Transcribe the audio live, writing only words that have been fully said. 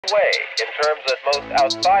way in terms that most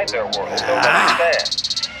outside their world don't understand,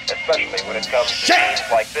 especially when it comes to things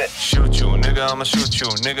like this. Shoot you, nigga, I'ma shoot you,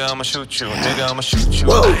 nigga, I'ma shoot you, nigga, I'ma shoot you.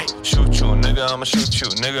 Shoot you, nigga, I'ma shoot you,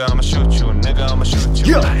 nigga, I'ma shoot you, nigga, I'ma shoot you.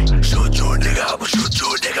 Shoot you, nigga, I'ma shoot you,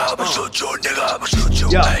 nigga, I'ma shoot you, nigga, I'ma shoot you.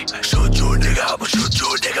 Shoot you, nigga, I'ma shoot you,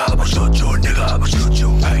 nigga, I'ma shoot you, nigga, I'ma shoot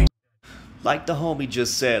you. Like the homie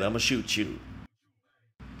just said, I'ma shoot you.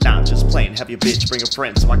 Nah, I'm just playing, have your bitch bring a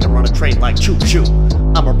friend so I can run a train like choo choo.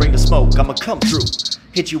 I'ma bring the smoke, I'ma come through.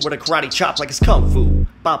 Hit you with a karate chop like it's kung fu.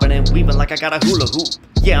 Bobbing and weaving like I got a hula hoop.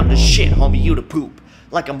 Yeah, I'm the shit, homie, you the poop.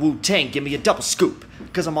 Like I'm Wu-Tang, give me a double scoop.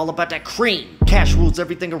 Cause I'm all about that cream. Cash rules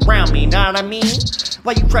everything around me, know what I mean?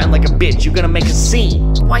 Why you crying like a bitch, you gonna make a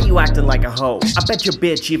scene? Why you acting like a hoe? I bet your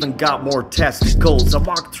bitch even got more testicles. I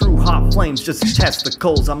walk through hot flames just to test the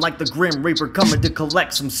coals. I'm like the Grim Reaper coming to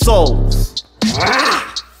collect some souls.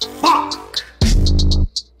 Fuck!